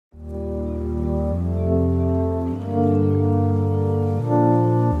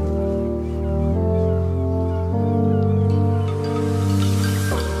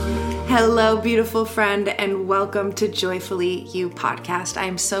Hello, beautiful friend, and welcome to Joyfully You podcast. I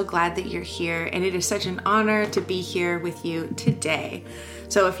am so glad that you're here, and it is such an honor to be here with you today.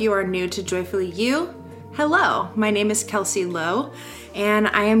 So if you are new to Joyfully You, hello, my name is Kelsey Lowe, and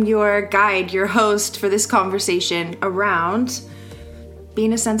I am your guide, your host for this conversation around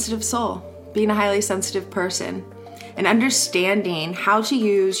being a sensitive soul, being a highly sensitive person, and understanding how to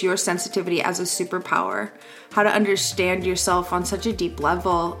use your sensitivity as a superpower, how to understand yourself on such a deep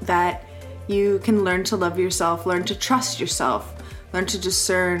level that you can learn to love yourself, learn to trust yourself, learn to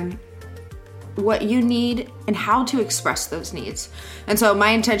discern what you need and how to express those needs. And so my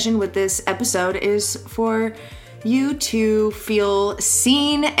intention with this episode is for you to feel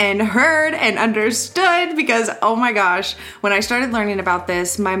seen and heard and understood, because oh my gosh, when I started learning about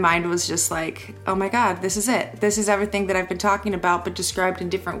this, my mind was just like, oh my God, this is it. This is everything that I've been talking about, but described in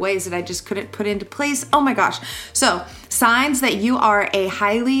different ways that I just couldn't put into place. Oh my gosh. So signs that you are a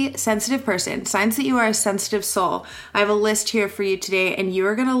highly sensitive person, signs that you are a sensitive soul. I have a list here for you today, and you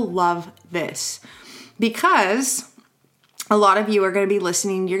are going to love this because a lot of you are going to be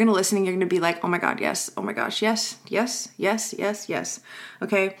listening. You're going to listen and you're going to be like, oh my God, yes. Oh my gosh, yes, yes, yes, yes, yes.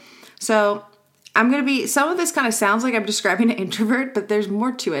 Okay. So I'm going to be, some of this kind of sounds like I'm describing an introvert, but there's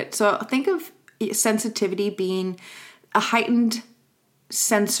more to it. So think of sensitivity being a heightened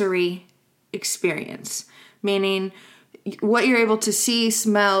sensory experience, meaning what you're able to see,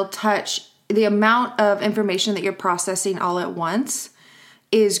 smell, touch, the amount of information that you're processing all at once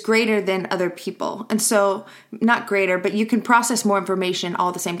is greater than other people. And so, not greater, but you can process more information all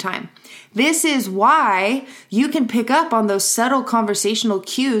at the same time. This is why you can pick up on those subtle conversational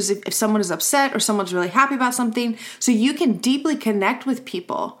cues if someone is upset or someone's really happy about something. So you can deeply connect with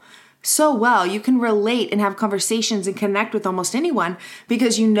people so well. You can relate and have conversations and connect with almost anyone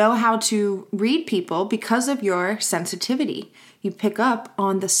because you know how to read people because of your sensitivity. You pick up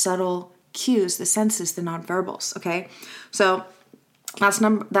on the subtle cues, the senses, the nonverbals, okay? So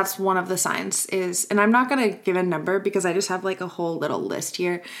that's one of the signs is, and I'm not going to give a number because I just have like a whole little list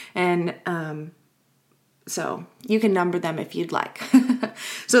here. And, so you can number them if you'd like.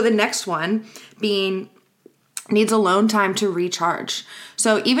 So the next one being needs alone time to recharge.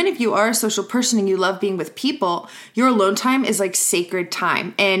 So even if you are a social person and you love being with people, your alone time is like sacred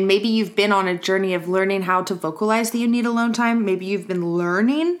time. And maybe you've been on a journey of learning how to vocalize that you need alone time. Maybe you've been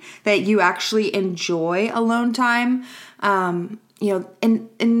learning that you actually enjoy alone time. And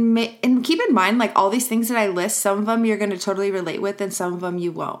keep in mind, like all these things that I list, some of them you're going to totally relate with and some of them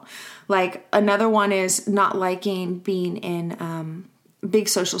you won't. Like another one is not liking being in big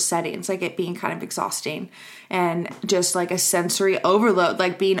social settings, like it being kind of exhausting and just like a sensory overload,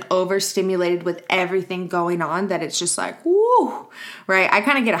 like being overstimulated with everything going on that it's just like, woo, right? I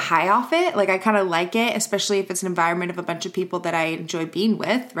kind of get a high off it. Like I kind of like it, especially if it's an environment of a bunch of people that I enjoy being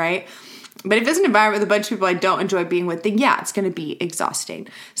with, right? But if it's an environment with a bunch of people I don't enjoy being with, then yeah, it's going to be exhausting.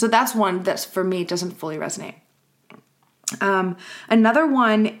 So that's one that's for me doesn't fully resonate. Another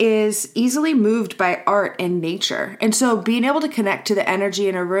one is easily moved by art and nature. And so being able to connect to the energy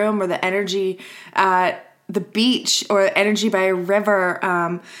in a room or the energy at the beach or energy by a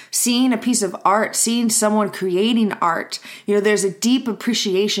river, seeing a piece of art, seeing someone creating art, there's a deep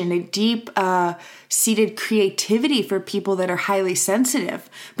appreciation, a deep seated creativity for people that are highly sensitive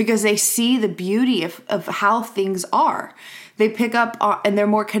because they see the beauty of how things are. They pick up and they're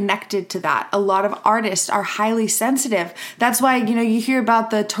more connected to that. A lot of artists are highly sensitive. That's why, you hear about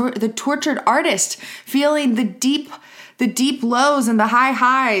the tortured artist feeling the deep lows and the high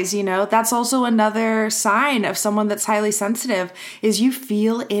highs, that's also another sign of someone that's highly sensitive is you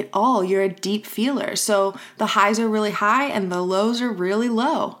feel it all. You're a deep feeler. So the highs are really high and the lows are really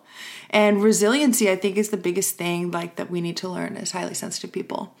low. And resiliency, I think, is the biggest thing like that we need to learn as highly sensitive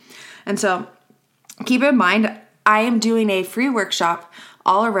people. And so keep in mind, I am doing a free workshop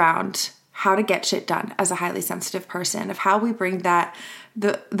all around how to get shit done as a highly sensitive person, of how we bring that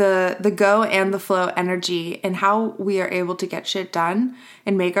the go and the flow energy and how we are able to get shit done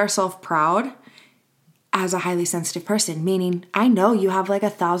and make ourselves proud as a highly sensitive person. Meaning, I know you have like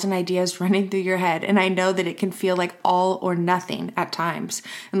 1,000 ideas running through your head, and I know that it can feel like all or nothing at times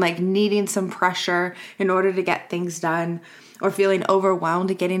and like needing some pressure in order to get things done, or feeling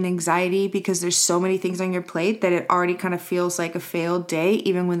overwhelmed and getting anxiety because there's so many things on your plate that it already kind of feels like a failed day,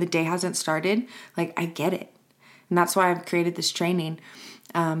 even when the day hasn't started. Like, I get it. And that's why I've created this training.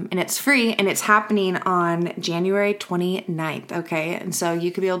 And it's free and it's happening on January 29th. Okay. And so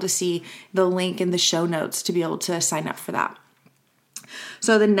you could be able to see the link in the show notes to be able to sign up for that.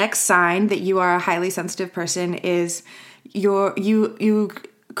 So the next sign that you are a highly sensitive person is you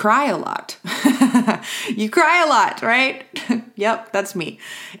cry a lot. You cry a lot, right? Yep, that's me.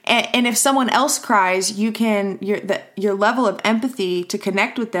 And if someone else cries, your level of empathy to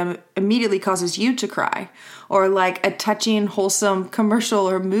connect with them immediately causes you to cry. Or like a touching, wholesome commercial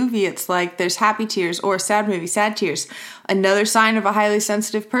or movie, it's like there's happy tears, or a sad movie, sad tears. Another sign of a highly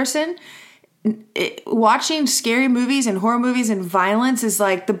sensitive person, watching scary movies and horror movies and violence is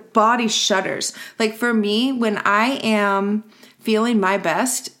like the body shudders. Like for me, when I am feeling my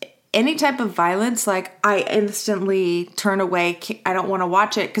best, any type of violence, like I instantly turn away. I don't want to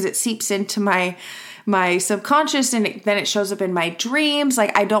watch it because it seeps into my subconscious, and then it shows up in my dreams.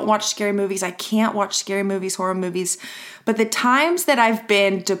 Like I don't watch scary movies. I can't watch scary movies, horror movies. But the times that I've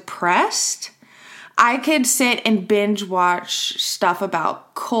been depressed, I could sit and binge watch stuff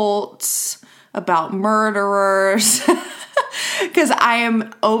about cults, about murderers, because I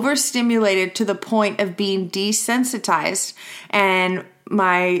am overstimulated to the point of being desensitized, and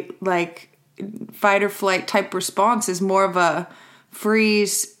my like fight or flight type response is more of a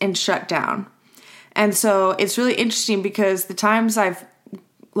freeze and shut down. And so it's really interesting because the times I've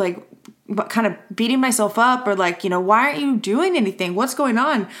like kind of beating myself up or like, why aren't you doing anything? What's going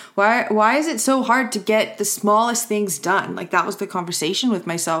on? Why is it so hard to get the smallest things done? Like that was the conversation with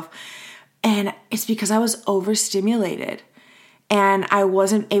myself. And it's because I was overstimulated and I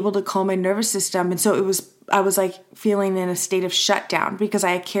wasn't able to calm my nervous system. And so I was like feeling in a state of shutdown because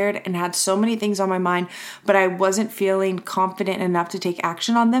I cared and had so many things on my mind, but I wasn't feeling confident enough to take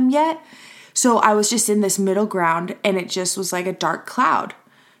action on them yet. So I was just in this middle ground, and it just was like a dark cloud.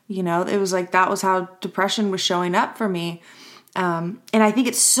 It was like that was how depression was showing up for me. And I think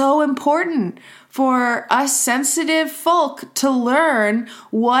it's so important for us sensitive folk to learn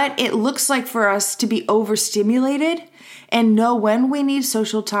what it looks like for us to be overstimulated and know when we need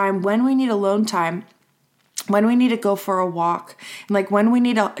social time, when we need alone time, when we need to go for a walk, and like when we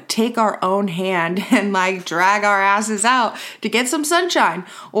need to take our own hand and like drag our asses out to get some sunshine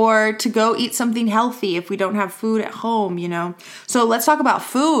or to go eat something healthy if we don't have food at home, So let's talk about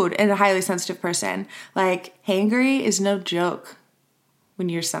food in a highly sensitive person. Like hangry is no joke when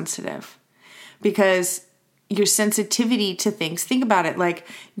you're sensitive, because your sensitivity to things. Think about it, like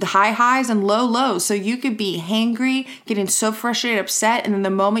the high highs and low lows. So you could be hangry, getting so frustrated, upset, and then the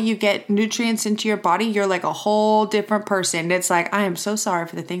moment you get nutrients into your body, you're like a whole different person. It's like, I am so sorry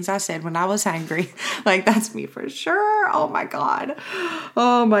for the things I said when I was hangry. Like that's me for sure. Oh my God.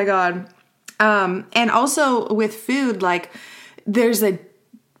 And also with food, like there's a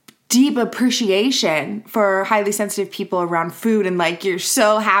deep appreciation for highly sensitive people around food, and like you're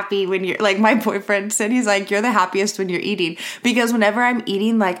so happy when you're like, my boyfriend said, he's like, you're the happiest when you're eating, because whenever I'm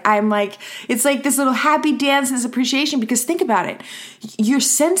eating, like I'm like, it's like this little happy dance, this appreciation, because think about it, your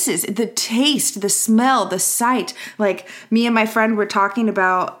senses, the taste, the smell, the sight. Like me and my friend were talking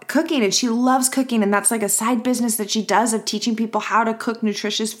about cooking, and she loves cooking, and that's like a side business that she does of teaching people how to cook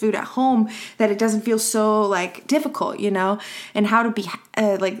nutritious food at home, that it doesn't feel so like difficult, and how to be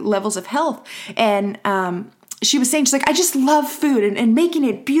like levels of health. And she was saying, she's like, I just love food and making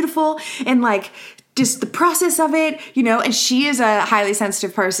it beautiful and like just the process of it, and she is a highly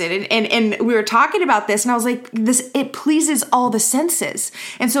sensitive person. And we were talking about this, and I was like, it pleases all the senses.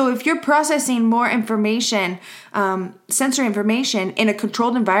 And so if you're processing more information, sensory information in a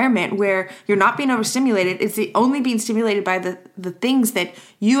controlled environment where you're not being overstimulated, it's only being stimulated by the things that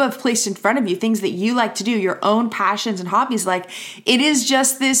you have placed in front of you, things that you like to do, your own passions and hobbies. Like it is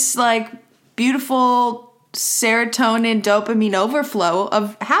just this like beautiful serotonin, dopamine overflow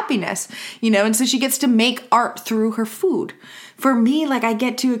of happiness, and so she gets to make art through her food. For me, like I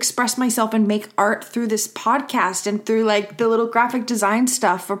get to express myself and make art through this podcast and through like the little graphic design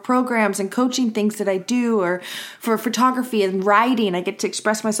stuff for programs and coaching things that I do, or for photography and writing. I get to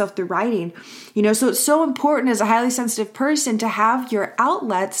express myself through writing, so it's so important as a highly sensitive person to have your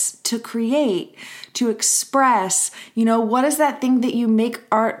outlets to create, to express, what is that thing that you make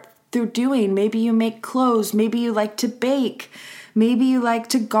art through doing? Maybe you make clothes, maybe you like to bake, maybe you like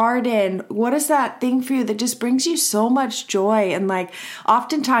to garden. What is that thing for you that just brings you so much joy? And like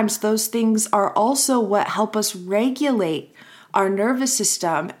oftentimes those things are also what help us regulate our nervous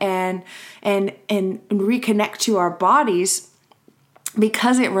system and reconnect to our bodies,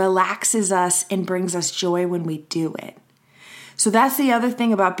 because it relaxes us and brings us joy when we do it. So that's the other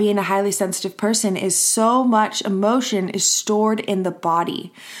thing about being a highly sensitive person, is so much emotion is stored in the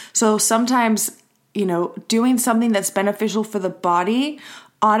body. So sometimes, doing something that's beneficial for the body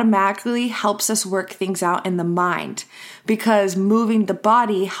automatically helps us work things out in the mind, because moving the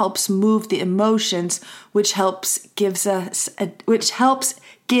body helps move the emotions, which helps give a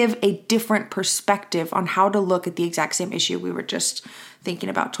different perspective on how to look at the exact same issue we were just thinking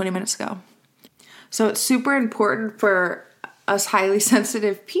about 20 minutes ago. So it's super important for us highly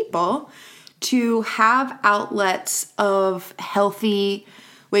sensitive people to have outlets of healthy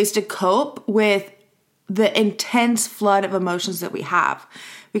ways to cope with the intense flood of emotions that we have.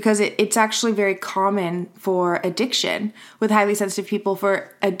 Because it's actually very common for addiction with highly sensitive people,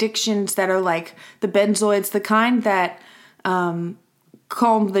 for addictions that are like the benzoids, the kind that calm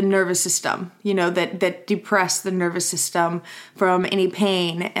the nervous system, that depress the nervous system from any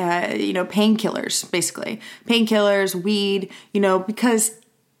pain, painkillers, basically. Painkillers, weed, because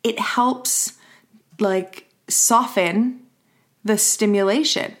it helps like soften the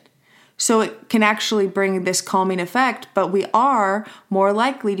stimulation. So it can actually bring this calming effect, but we are more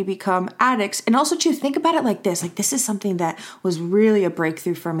likely to become addicts. And also to think about it like this is something that was really a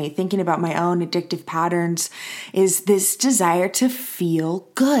breakthrough for me, thinking about my own addictive patterns, is this desire to feel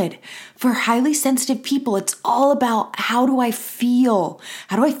good. For highly sensitive people, it's all about how do I feel?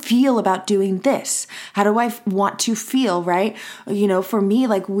 How do I feel about doing this? How do I want to feel, right? For me,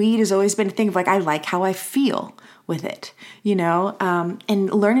 like weed has always been a thing of like, I like how I feel with it,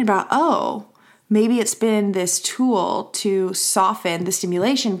 and learning about, maybe it's been this tool to soften the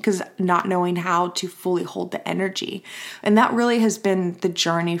stimulation because not knowing how to fully hold the energy. And that really has been the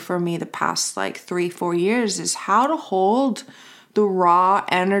journey for me the past 3-4 years, is how to hold the raw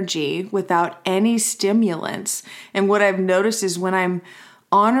energy without any stimulants. And what I've noticed is when I'm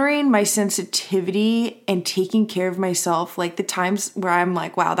honoring my sensitivity and taking care of myself, like the times where I'm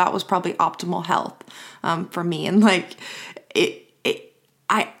like, wow, that was probably optimal health for me. And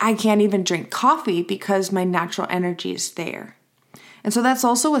I can't even drink coffee because my natural energy is there. And so that's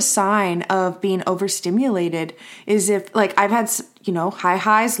also a sign of being overstimulated, is if I've had, high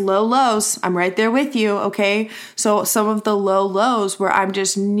highs, low lows. I'm right there with you. Okay. So some of the low lows where I'm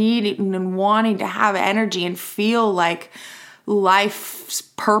just needing and wanting to have energy and feel like life's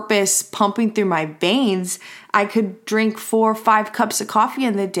purpose pumping through my veins, I could drink 4 or 5 cups of coffee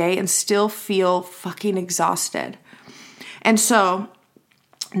in the day and still feel fucking exhausted. And so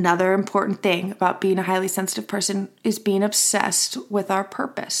another important thing about being a highly sensitive person is being obsessed with our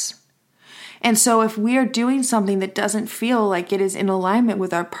purpose. And so if we are doing something that doesn't feel like it is in alignment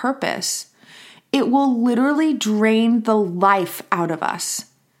with our purpose, it will literally drain the life out of us.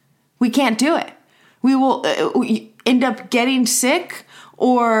 We can't do it. We will end up getting sick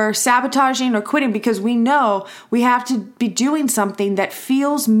or sabotaging or quitting because we know we have to be doing something that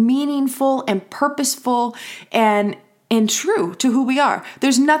feels meaningful and purposeful and true to who we are.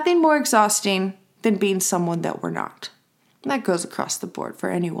 There's nothing more exhausting than being someone that we're not. And that goes across the board for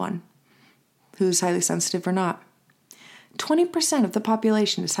anyone who's highly sensitive or not. 20% of the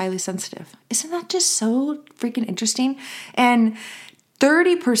population is highly sensitive. Isn't that just so freaking interesting? And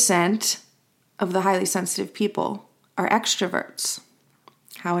 30% of the highly sensitive people are extroverts.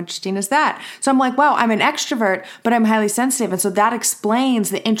 How interesting is that? So I'm like, wow, I'm an extrovert, but I'm highly sensitive. And so that explains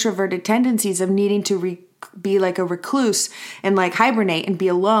the introverted tendencies of needing to be like a recluse and hibernate and be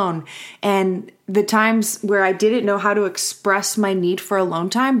alone. And the times where I didn't know how to express my need for alone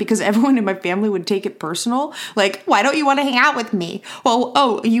time because everyone in my family would take it personal. Like, why don't you want to hang out with me? Well,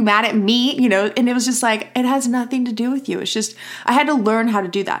 are you mad at me? And it was just like, it has nothing to do with you. It's just, I had to learn how to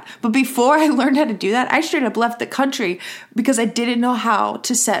do that. But before I learned how to do that, I straight up left the country because I didn't know how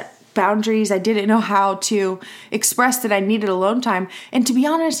to set boundaries. I didn't know how to express that I needed alone time. And to be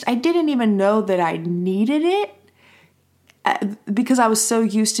honest, I didn't even know that I needed it because I was so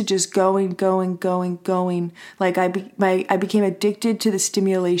used to just going. Like I became addicted to the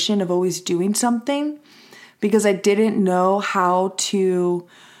stimulation of always doing something because I didn't know how to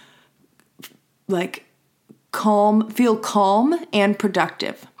feel calm and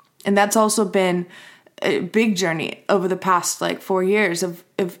productive. And that's also been a big journey over the past 4 years of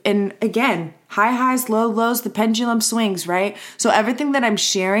and again, high highs, low lows, the pendulum swings, right? So everything that I'm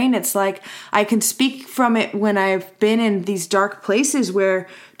sharing, it's like I can speak from it when I've been in these dark places where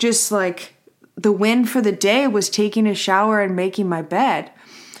just the win for the day was taking a shower and making my bed.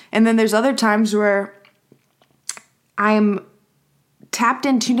 And then there's other times where I'm tapped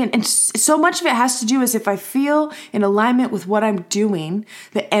in, tuned in. And so much of it has to do is if I feel in alignment with what I'm doing,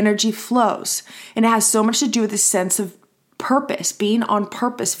 the energy flows. And it has so much to do with this sense of purpose, being on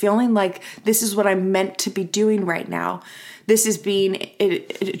purpose, feeling like this is what I'm meant to be doing right now. This is being a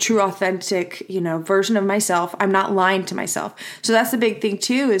true, authentic, version of myself. I'm not lying to myself. So that's the big thing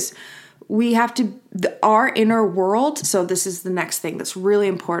too, is we have to, our inner world. So this is the next thing that's really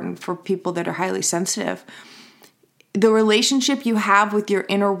important for people that are highly sensitive. The relationship you have with your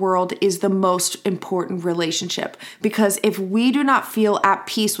inner world is the most important relationship, because if we do not feel at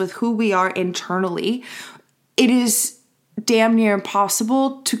peace with who we are internally, it is damn near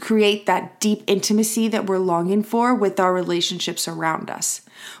impossible to create that deep intimacy that we're longing for with our relationships around us.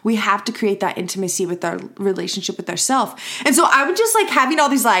 We have to create that intimacy with our relationship with ourselves. And so I would just like having all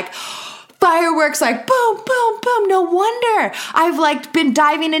these like fireworks, like boom, boom, boom. No wonder I've like been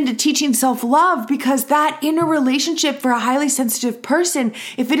diving into teaching self-love, because that inner relationship for a highly sensitive person,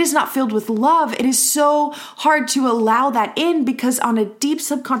 if it is not filled with love, it is so hard to allow that in, because on a deep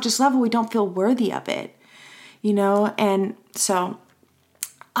subconscious level, we don't feel worthy of it, you know? And so,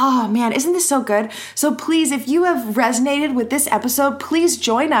 oh man, isn't this so good? So please, if you have resonated with this episode, please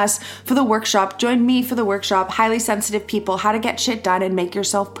join us for the workshop. Join me for the workshop, Highly Sensitive People, How to Get Shit Done and Make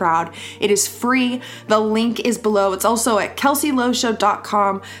Yourself Proud. It is free. The link is below. It's also at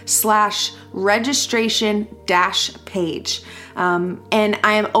kelseylowshow.com/registration-page. And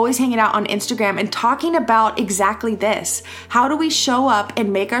I am always hanging out on Instagram and talking about exactly this. How do we show up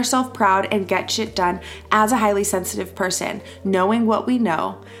and make ourselves proud and get shit done as a highly sensitive person? Knowing what we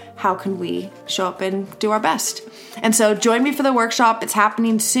know, how can we show up and do our best? And so join me for the workshop. It's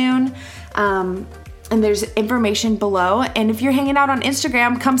happening soon. And there's information below. And if you're hanging out on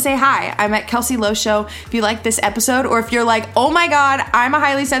Instagram, come say hi. I'm at Kelsey Low Show. If you like this episode, or if you're like, oh my God, I'm a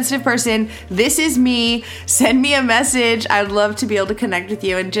highly sensitive person, this is me, send me a message. I'd love to be able to connect with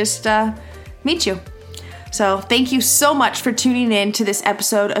you and just meet you. So thank you so much for tuning in to this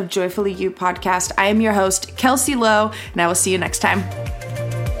episode of Joyfully You podcast. I am your host, Kelsey Low, and I will see you next time.